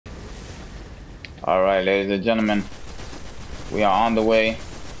Alright, ladies and gentlemen, we are on the way.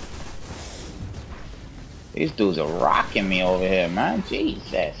 These dudes are rocking me over here, man.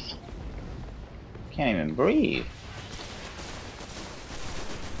 Jesus. Can't even breathe.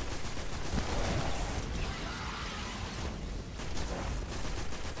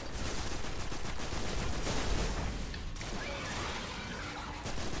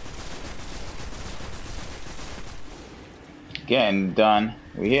 Getting done.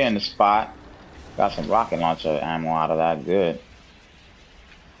 We're here in the spot. Got some rocket launcher ammo out of that. Good.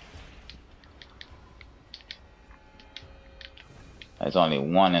 There's only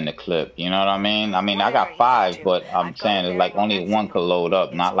one in the clip. You know what I mean? I got 5, but I'm saying it's like only one could load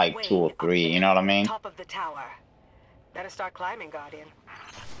up, not like 2 or 3. You know what I mean? Top of the tower. Better start climbing, Guardian.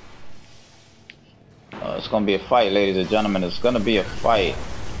 It's gonna be a fight, ladies and gentlemen. It's gonna be a fight.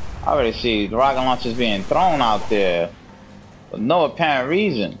 I already see the rocket launchers being thrown out there for no apparent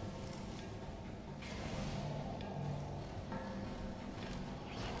reason.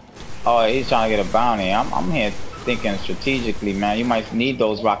 Oh, he's trying to get a bounty. I'm here thinking strategically, man. You might need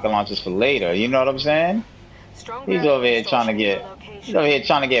those rocket launchers for later. You know what I'm saying? He's over here trying to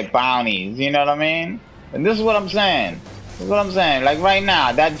get bounties. You know what I mean? And this is what I'm saying. This is what I'm saying. Like right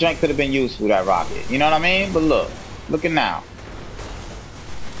now, that joint could have been useful, that rocket. You know what I mean? But look at now.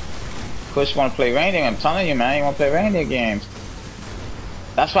 Kush want to play reindeer. I'm telling you, man. You want to play reindeer games.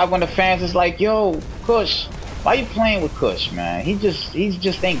 That's why when the fans is like, yo, Kush, why you playing with Kush, man? He just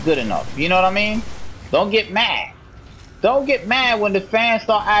ain't good enough. You know what I mean? Don't get mad. Don't get mad when the fans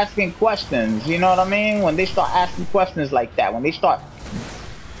start asking questions. You know what I mean? When they start asking questions like that. When they start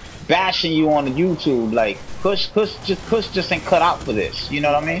bashing you on the YouTube, like Kush just ain't cut out for this. You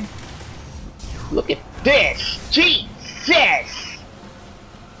know what I mean? Look at this. Jesus.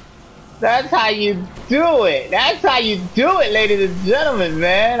 That's how you do it. That's how you do it, ladies and gentlemen,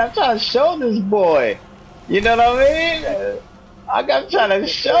 man. I'm trying to show this boy. You know what I mean? I'm trying to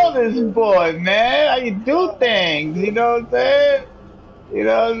show this boy, man, how you do things. You know what I'm saying? You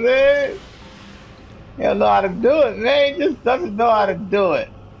know what I'm saying? He don't know how to do it, man. He just doesn't know how to do it.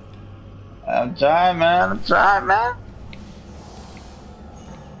 I'm trying, man. I'm trying, man.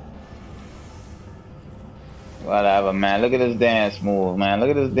 Whatever, man. Look at this dance move, man. Look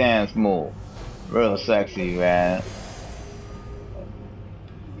at this dance move. Real sexy, man.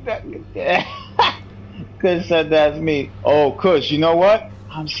 Kush said that's me. Oh, Kush, you know what?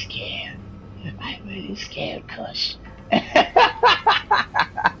 I'm scared. I'm really scared, Kush.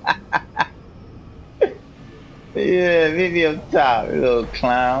 Yeah, meet me up top, you little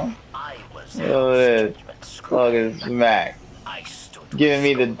clown. Look at this. Fucking smack. Giving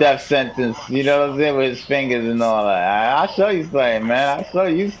me the death sentence, you know what I'm saying, with his fingers and all that. I'll show you something, man. I'll show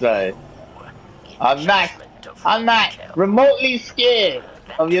you something. I'm not remotely scared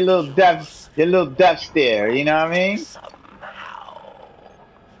of your little death stare, you know what I mean?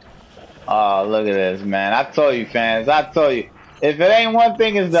 Oh, look at this, man. I told you, fans. I told you. If it ain't one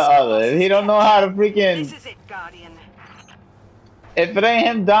thing, it's the other. If he don't know how to freaking... This is it, Guardian. If it ain't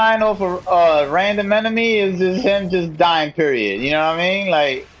him dying off a random enemy, it's just him just dying, period. You know what I mean?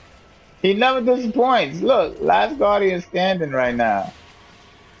 Like, he never disappoints. Look, last Guardian standing right now.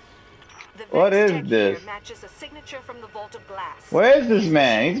 What is this? Matches a signature from the Vault of Glass. Where is this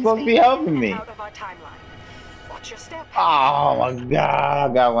man? He's supposed to be helping me. Watch your step. Oh my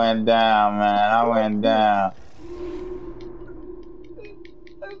God, I went down, man. I went down.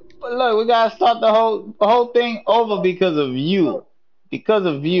 But look, we gotta start the whole thing over because of you. Because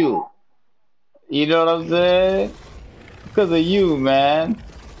of you. You know what I'm saying? Because of you, man.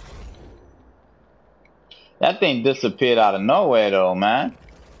 That thing disappeared out of nowhere though, man.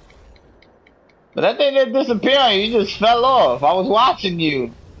 But that thing didn't disappear on you, you just fell off. I was watching you.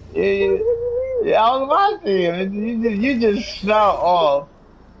 Yeah, I was watching you. You just fell off.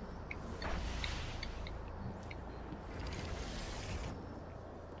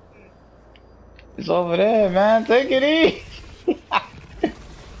 It's over there, man. Take it easy.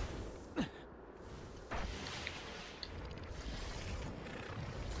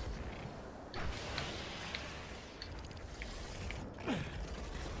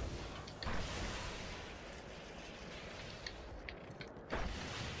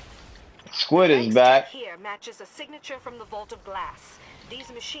 Squid is back. Here matches a signature from the Vault of Glass.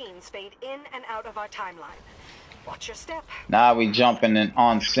 These machines fade in and out of our timeline. Watch your step. Now we jumping in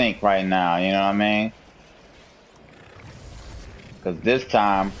on sync right now, you know what I mean? Because this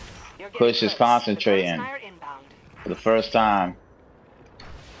time, Kush is concentrating. For the first time.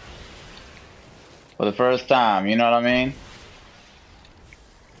 For the first time, you know what I mean?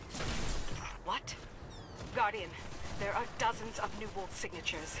 What? Guardian, there are dozens of New Wolf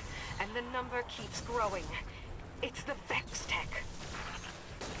signatures, and the number keeps growing. It's the Vex tech.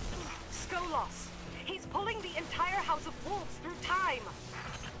 Skolos! He's pulling the entire House of Wolves through time!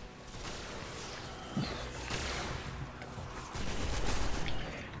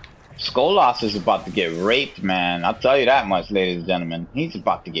 Skolos is about to get raped, man. I'll tell you that much, ladies and gentlemen. He's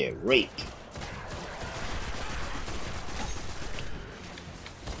about to get raped.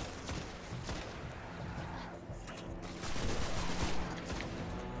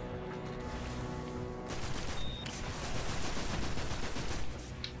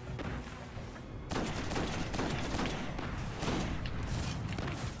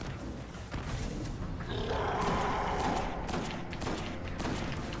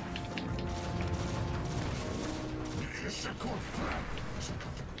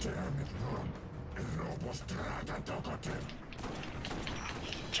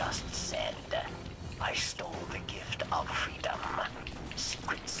 He just said, I stole the gift of freedom,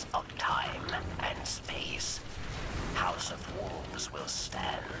 secrets of time and space. House of Wolves will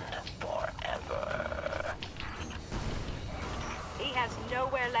stand forever. He has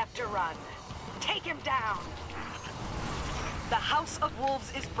nowhere left to run. Take him down! The House of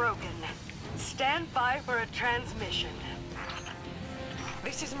Wolves is broken. Stand by for a transmission.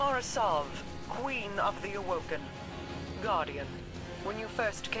 This is Morasov, Queen of the Awoken. Guardian, when you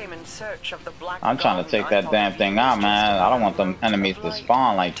first came in search of the Black I'm trying to take that damn thing out, man. I don't want them enemies to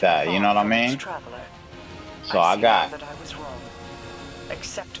spawn like that, you know what I mean? So I got that I was wrong.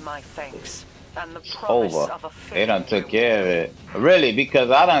 Accept my thanks and the it's promise over. of a They done fitting took care of it. Really, because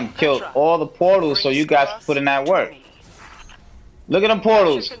I done killed all the portals so you guys put in that work. Look at them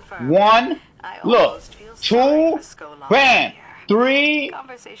portals. 1, look, 2, bam, 3,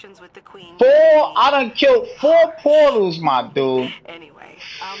 Conversations with the Queen. 4. I done killed 4 portals, my dude. Anyway,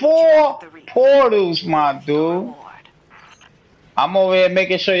 I'll 4 meet you back at the reef. portals, my dude. Reward. I'm over here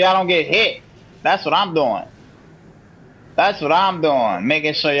making sure y'all don't get hit. That's what I'm doing. That's what I'm doing.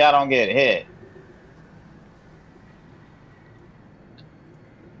 Making sure y'all don't get hit.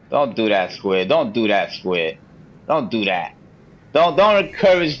 Don't do that, Squid. Don't do that, Squid. Don't do that. Don't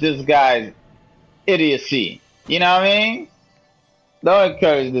encourage this guy's idiocy. You know what I mean? Don't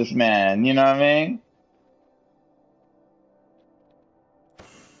encourage this man. You know what I mean?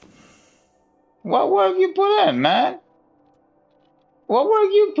 What work you put in, man? What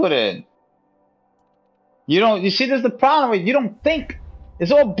work you put in? You see, there's the problem with you don't think.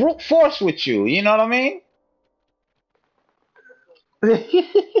 It's all brute force with you. You know what I mean?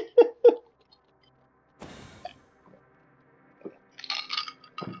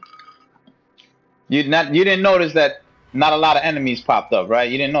 You didn't notice that not a lot of enemies popped up,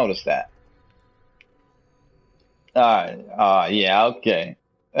 right? You didn't notice that. Alright, yeah, okay.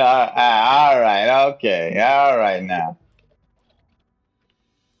 Alright, okay. Alright now.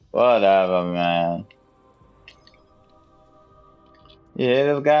 Whatever, man.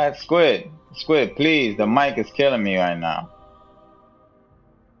 Yeah, this guy, Squid, please, the mic is killing me right now.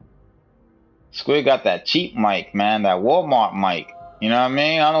 Squid got that cheap mic, man, that Walmart mic. You know what I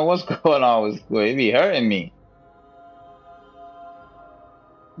mean? I don't know what's going on with Squid. He be hurting me.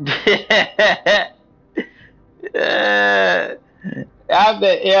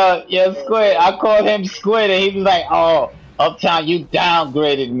 Yo, Squid, I called him Squid and he was like, oh, Uptown, you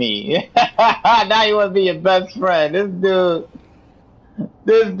downgraded me. Now you want to be your best friend.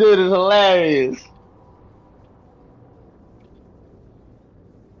 This dude is hilarious.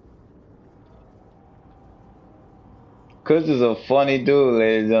 Kush is a funny dude,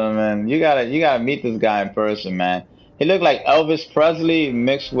 ladies and gentlemen. You gotta meet this guy in person, man. He looked like Elvis Presley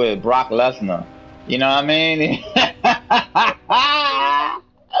mixed with Brock Lesnar. You know what I mean?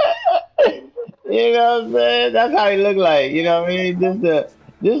 You know what I'm saying? That's how he looked like. You know what I mean?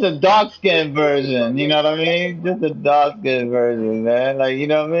 Just a dark skinned version. You know what I mean? Just a dark skinned version, man. Like, you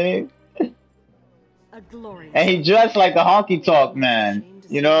know what I mean? And he dressed like a honky tonk man.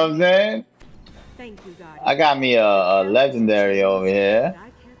 You know what I'm saying? Thank you, God. I got me a legendary over here.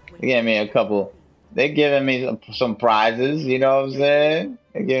 They gave me a couple. They giving me some prizes. You know what I'm saying?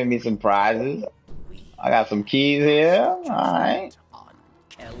 They're giving me some prizes. I got some keys here. All right.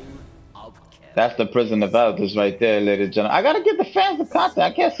 That's the prison of elders right there, ladies and gentlemen. I gotta get the fans of content.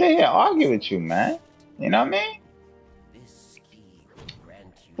 I can't sit here and argue with you, man. You know what I mean?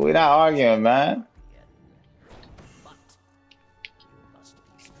 We're not arguing, man.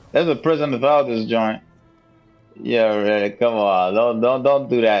 There's a prison of elders joint. Yeah, really. Come on. Don't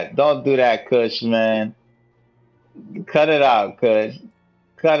do that. Don't do that, Kush, man. Cut it out, Kush.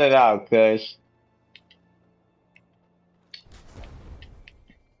 Cut it out, Kush.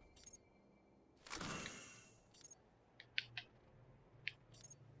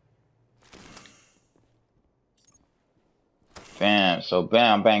 Bam. So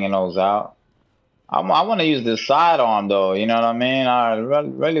bam, banging those out. I want to use this sidearm though. You know what I mean? I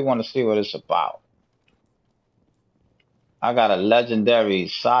really want to see what it's about. I got a legendary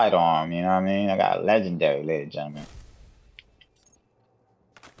sidearm. You know what I mean? I got a legendary, ladies and gentlemen.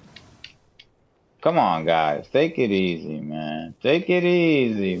 Come on, guys. Take it easy, man. Take it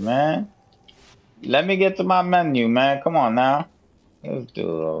easy, man. Let me get to my menu, man. Come on now. Let's do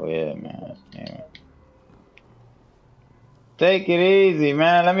it over here, man. Yeah. Take it easy,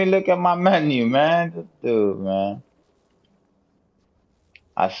 man. Let me look at my menu, man. Just do it, man.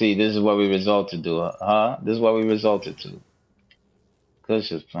 I see. This is what we resulted to, huh? This is what we resulted to.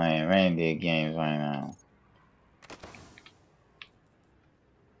 Kush is playing reindeer games right now.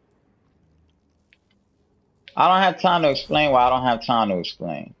 I don't have time to explain why I don't have time to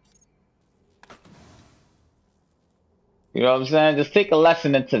explain. You know what I'm saying? Just take a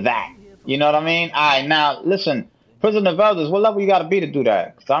lesson into that. You know what I mean? Alright, now, listen. Prison of Elders, what level you gotta be to do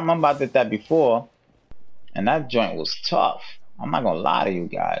that? Because I remember I did that before. And that joint was tough. I'm not gonna lie to you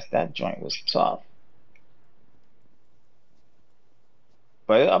guys. That joint was tough.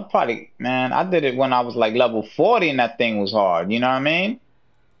 But I'm probably, man, I did it when I was like level 40 and that thing was hard. You know what I mean?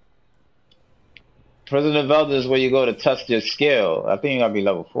 Prison of Elders is where you go to test your skill. I think you gotta be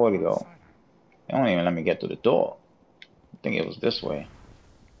level 40 though. They don't even let me get through the door. I think it was this way.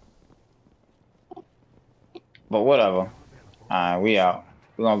 But whatever. Alright, we out.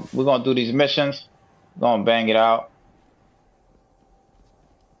 We're gonna do these missions. We're gonna bang it out.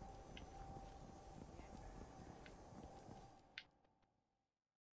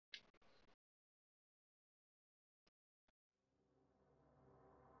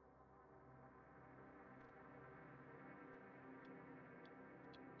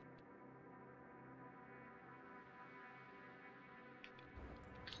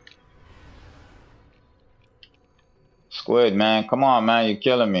 Squid, man. Come on, man. You're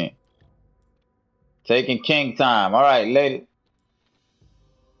killing me. Taking king time. All right, lady.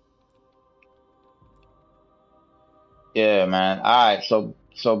 Yeah, man. All right,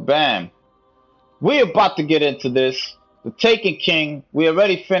 so bam. We're about to get into this. The Taken King. We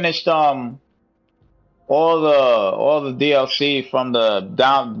already finished all the DLC from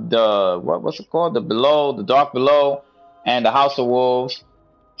what's it called? The Dark Below and the House of Wolves.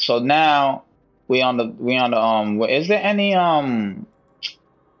 So now we on the is there any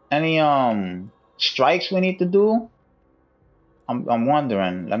strikes we need to do? I'm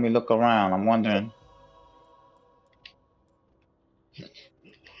wondering. Let me look around. I'm wondering.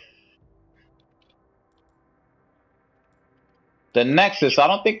 The Nexus. I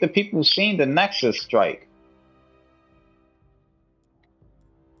don't think the people seen the Nexus strike.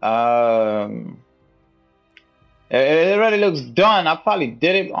 It already looks done. I probably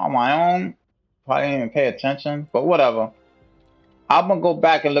did it on my own. Probably didn't even pay attention, but whatever. I'm gonna go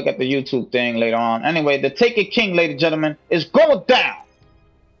back and look at the YouTube thing later on. Anyway, the Taken King, ladies and gentlemen, is going down.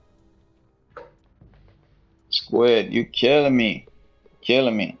 Squid, you killing me,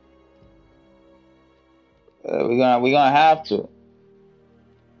 killing me. We're gonna have to.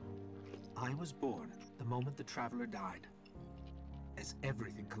 I was born the moment the traveler died, as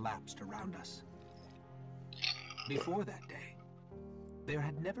everything collapsed around us. Before that day, there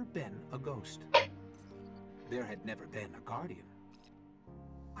had never been a ghost. There had never been a guardian.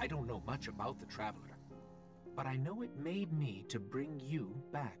 I don't know much about the traveler, but I know it made me to bring you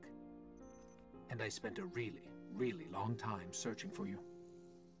back. And I spent a really, really long time searching for you.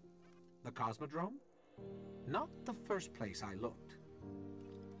 The Cosmodrome? Not the first place I looked.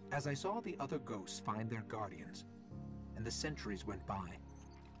 As I saw the other ghosts find their guardians, and the centuries went by,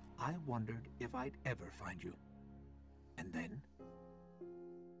 I wondered if I'd ever find you. And then,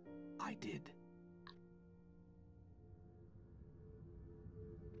 I did.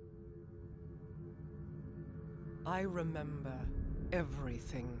 I remember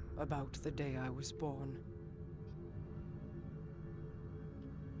everything about the day I was born.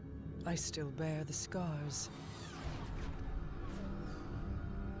 I still bear the scars.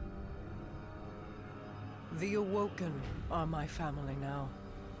 The Awoken are my family now.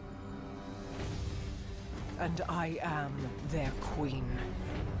 And I am their queen.